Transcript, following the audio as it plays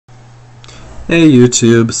Hey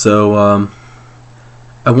YouTube,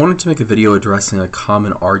 I wanted to make a video addressing a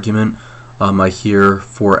common argument I hear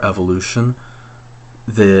for evolution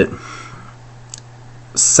that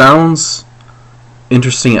sounds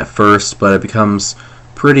interesting at first, but it becomes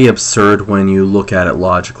pretty absurd when you look at it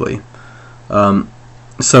logically.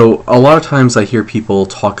 So a lot of times I hear people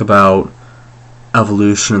talk about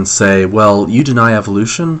evolution and say, well, you deny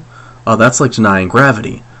evolution? That's like denying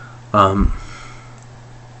gravity.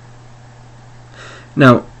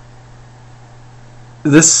 Now,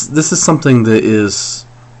 this is something that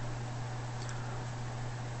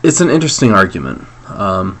it's an interesting argument,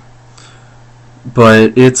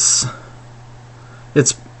 but it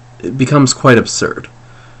becomes quite absurd.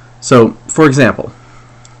 So, for example,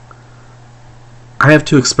 I have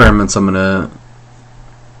two experiments that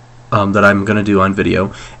I'm gonna do on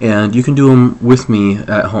video, and you can do them with me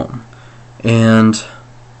at home. And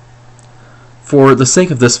for the sake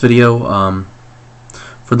of this video,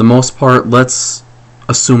 for the most part, let's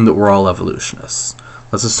assume that we're all evolutionists.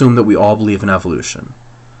 Let's assume that we all believe in evolution.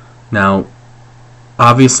 Now,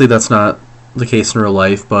 obviously that's not the case in real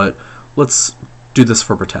life, but let's do this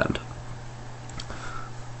for pretend.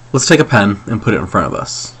 Let's take a pen and put it in front of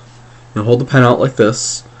us. Hold the pen out like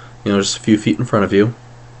this, just a few feet in front of you.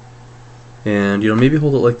 And, maybe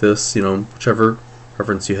hold it like this, whichever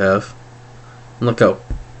preference you have. And let go.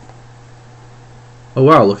 Oh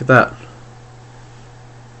wow, look at that.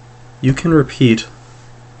 You can repeat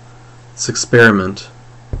this experiment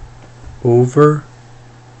over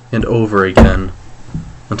and over again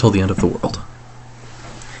until the end of the world.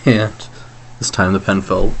 And this time the pen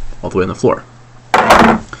fell all the way on the floor.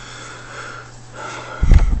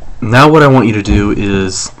 Now what I want you to do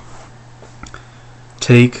is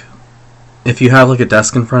take, if you have like a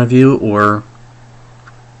desk in front of you or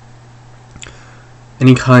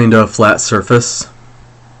any kind of flat surface,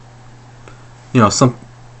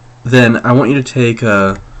 then I want you to take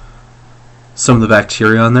some of the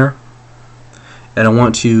bacteria on there, and I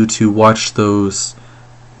want you to watch those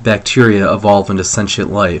bacteria evolve into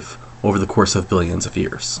sentient life over the course of billions of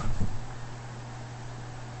years.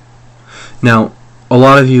 Now, a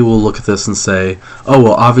lot of you will look at this and say, oh,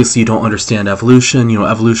 well, obviously you don't understand evolution.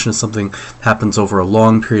 Evolution is something that happens over a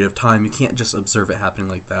long period of time. You can't just observe it happening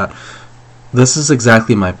like that. This is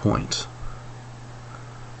exactly my point.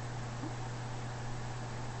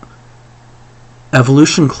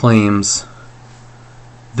 Evolution claims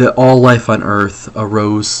that all life on Earth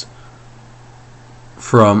arose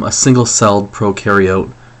from a single-celled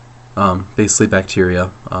prokaryote, basically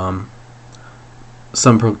bacteria. To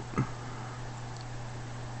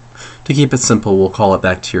keep it simple, we'll call it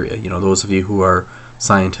bacteria. Those of you who are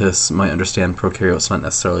scientists might understand prokaryotes, not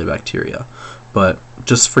necessarily bacteria. But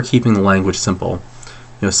just for keeping the language simple,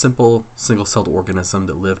 simple single-celled organism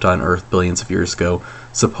that lived on Earth billions of years ago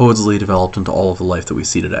supposedly developed into all of the life that we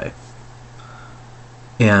see today.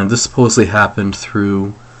 And this supposedly happened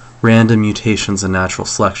through random mutations and natural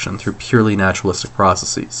selection, through purely naturalistic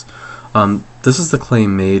processes. This is the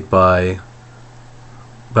claim made by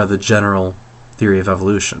the general theory of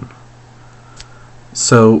evolution.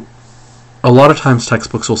 So, a lot of times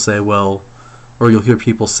textbooks will say, well, or you'll hear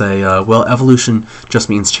people say, well, evolution just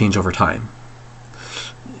means change over time.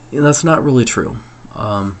 And that's not really true.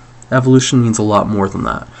 Evolution means a lot more than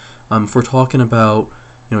that. If we're talking about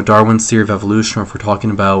Darwin's theory of evolution, or if we're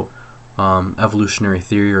talking about evolutionary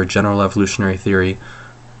theory or general evolutionary theory,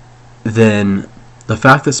 then the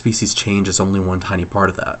fact that species change is only one tiny part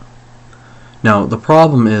of that. Now, the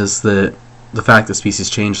problem is that the fact that species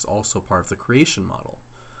change is also part of the creation model.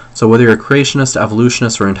 So whether you're a creationist,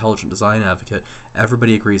 evolutionist, or intelligent design advocate,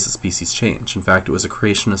 everybody agrees that species change. In fact, it was a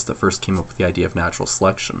creationist that first came up with the idea of natural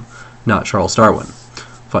selection, not Charles Darwin.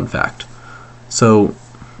 Fun fact. So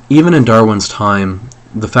even in Darwin's time,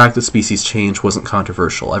 the fact that species change wasn't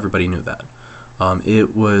controversial. Everybody knew that.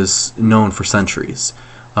 It was known for centuries.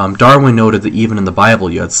 Darwin noted that even in the Bible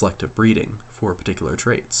you had selective breeding for particular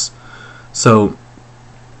traits. So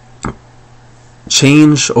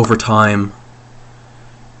change over time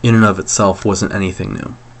in and of itself wasn't anything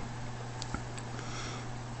new.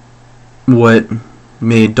 What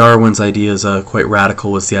made Darwin's ideas quite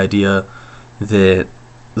radical was the idea that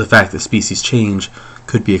the fact that species change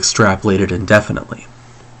could be extrapolated indefinitely.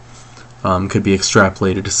 Could be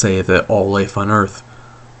extrapolated to say that all life on Earth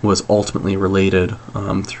was ultimately related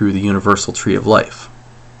through the universal tree of life.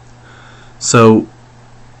 So,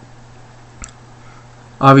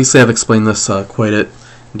 obviously I've explained this quite in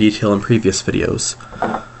detail in previous videos,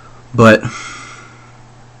 but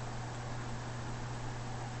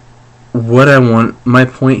my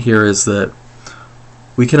point here is that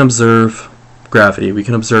we can observe gravity. We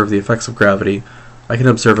can observe the effects of gravity. I can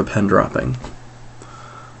observe a pen dropping.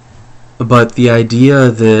 But the idea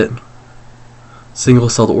that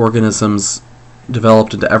single-celled organisms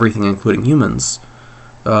developed into everything, including humans,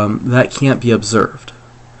 that can't be observed.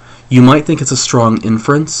 You might think it's a strong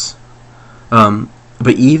inference,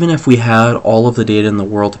 but even if we had all of the data in the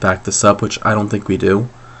world to back this up, which I don't think we do,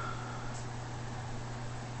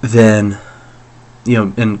 then,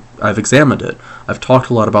 and I've examined it. I've talked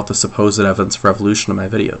a lot about the supposed evidence for evolution in my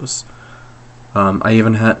videos. I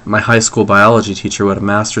even had my high school biology teacher, who had a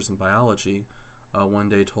master's in biology, one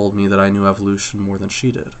day told me that I knew evolution more than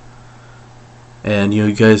she did. And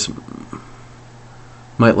you guys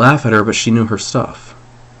might laugh at her, but she knew her stuff.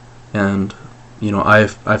 And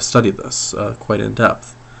I've studied this quite in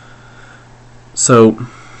depth. So,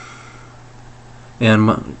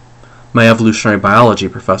 and my evolutionary biology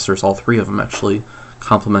professors, all three of them actually,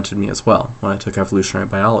 complimented me as well when I took evolutionary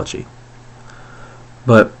biology.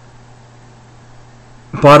 But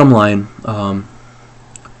bottom line,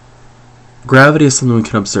 gravity is something we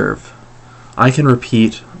can observe. I can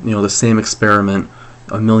repeat, the same experiment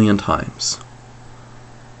a million times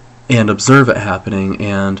and observe it happening,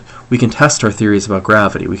 and we can test our theories about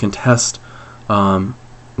gravity. We can test,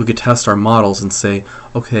 we could test our models and say,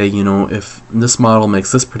 okay, if this model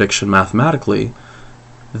makes this prediction mathematically,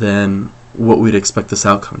 then what we'd expect this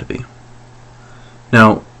outcome to be.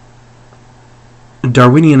 Now,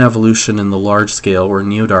 Darwinian evolution in the large scale, or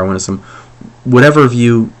Neo-Darwinism, whatever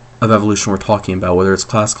view of evolution we're talking about, whether it's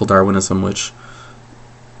classical Darwinism, which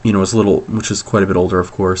which is quite a bit older,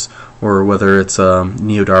 of course, or whether it's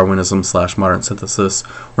Neo-Darwinism / modern synthesis,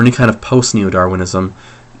 or any kind of post-Neo-Darwinism,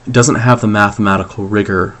 doesn't have the mathematical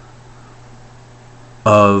rigor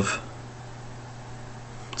of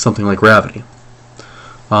something like gravity.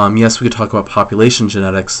 Yes, we could talk about population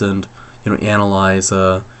genetics and analyze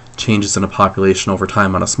changes in a population over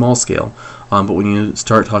time on a small scale, but when you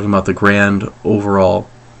start talking about the grand overall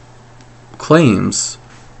claims,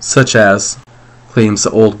 such as claims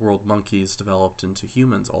that old world monkeys developed into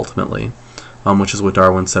humans ultimately, which is what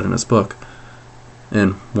Darwin said in his book,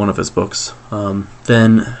 in one of his books,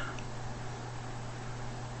 then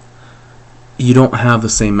you don't have the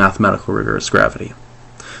same mathematical rigor as gravity.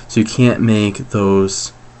 So you can't make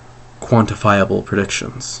those quantifiable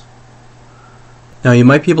predictions. Now, you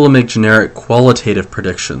might be able to make generic qualitative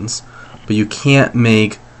predictions, but you can't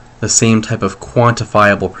make the same type of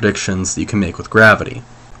quantifiable predictions that you can make with gravity.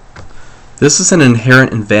 This is an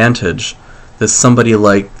inherent advantage that somebody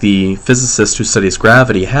like the physicist who studies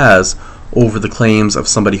gravity has over the claims of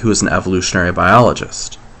somebody who is an evolutionary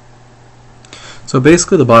biologist. So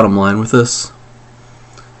basically the bottom line with this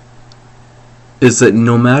is that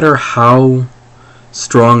no matter how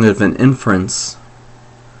strong of an inference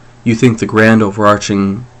you think the grand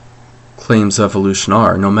overarching claims of evolution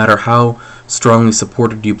are, no matter how strongly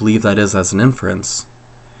supported you believe that is as an inference,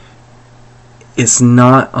 it's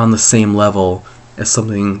not on the same level as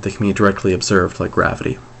something that can be directly observed like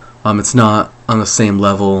gravity. It's not on the same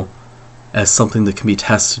level as something that can be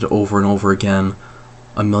tested over and over again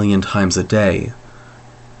a million times a day,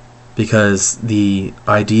 because the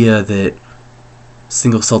idea that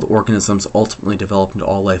single-celled organisms ultimately develop into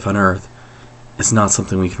all life on Earth is not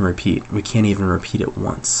something we can repeat. We can't even repeat it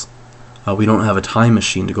once. We don't have a time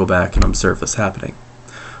machine to go back and observe this happening.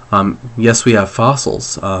 Yes, we have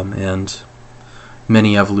fossils, and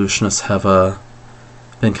many evolutionists have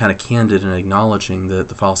been kind of candid in acknowledging that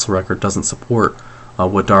the fossil record doesn't support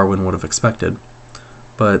what Darwin would have expected.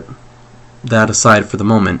 But that aside for the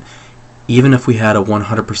moment, even if we had a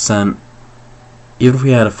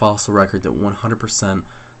fossil record that 100%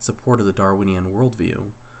 supported the Darwinian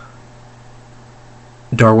worldview,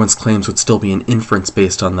 Darwin's claims would still be an inference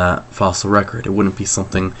based on that fossil record. It wouldn't be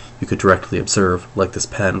something you could directly observe, like this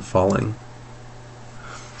pen falling.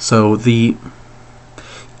 So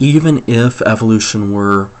even if evolution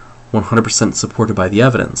were 100% supported by the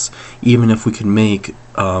evidence, even if we could make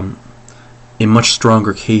a much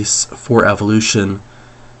stronger case for evolution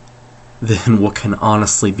than what can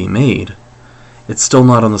honestly be made, it's still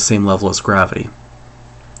not on the same level as gravity.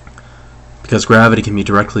 Because gravity can be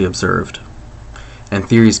directly observed, and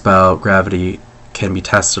theories about gravity can be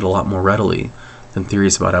tested a lot more readily than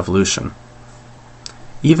theories about evolution.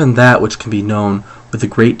 Even that which can be known with a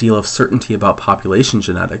great deal of certainty about population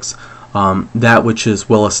genetics, that which is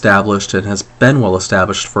well established and has been well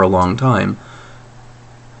established for a long time,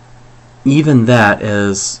 even that,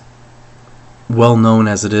 as well known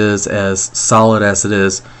as it is, as solid as it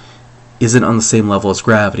is, isn't on the same level as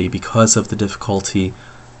gravity because of the difficulty,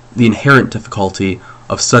 the inherent difficulty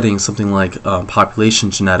of studying something like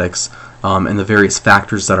population genetics and the various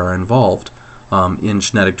factors that are involved in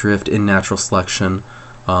genetic drift, in natural selection,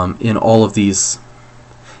 in all of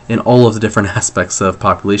the different aspects of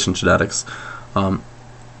population genetics,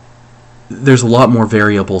 there's a lot more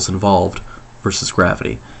variables involved versus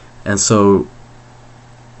gravity. And so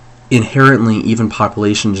inherently, even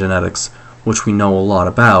population genetics, which we know a lot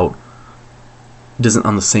about, isn't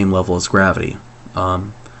on the same level as gravity.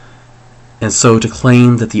 And so to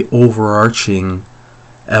claim that the overarching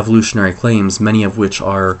evolutionary claims, many of which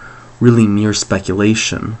are really mere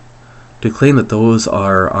speculation, to claim that those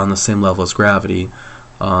are on the same level as gravity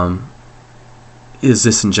is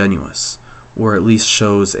disingenuous, or at least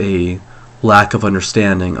shows a lack of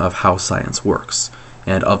understanding of how science works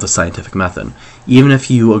and of the scientific method. Even if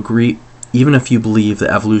you believe that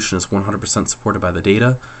evolution is 100% supported by the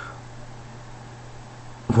data,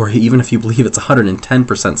 or even if you believe it's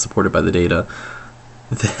 110% supported by the data,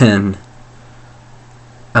 then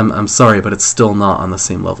I'm sorry, but it's still not on the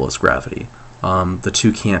same level as gravity. The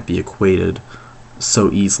two can't be equated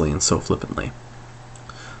so easily and so flippantly.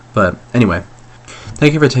 But anyway,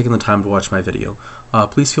 thank you for taking the time to watch my video.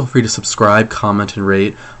 Please feel free to subscribe, comment, and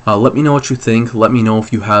rate. Let me know what you think. Let me know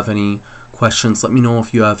if you have any questions. Let me know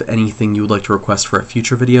if you have anything you would like to request for a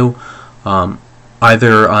future video,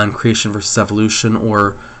 either on creation versus evolution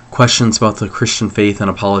or questions about the Christian faith and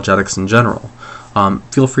apologetics in general.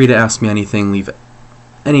 Feel free to ask me anything. Leave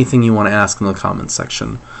anything you want to ask in the comments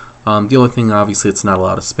section. The only thing, obviously, it's not a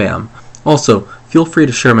lot of spam. Also, feel free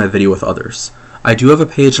to share my video with others. I do have a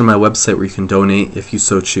page on my website where you can donate if you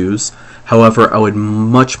so choose. However, I would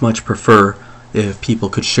much prefer if people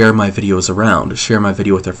could share my videos around, share my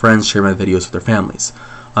video with their friends, share my videos with their families.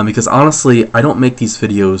 Because honestly, I don't make these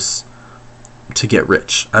videos to get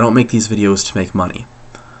rich. I don't make these videos to make money.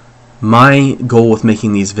 My goal with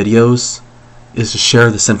making these videos is to share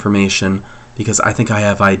this information because I think I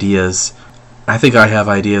have ideas. I think I have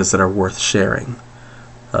ideas that are worth sharing.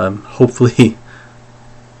 Hopefully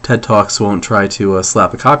TED Talks won't try to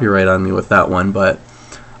slap a copyright on me with that one, but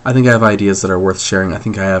I think I have ideas that are worth sharing. I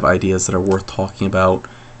think I have ideas that are worth talking about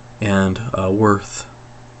and worth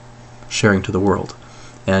sharing to the world.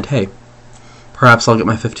 And hey, perhaps I'll get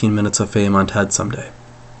my 15 minutes of fame on TED someday.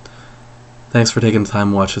 Thanks for taking the time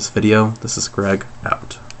to watch this video. This is Greg,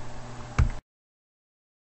 out.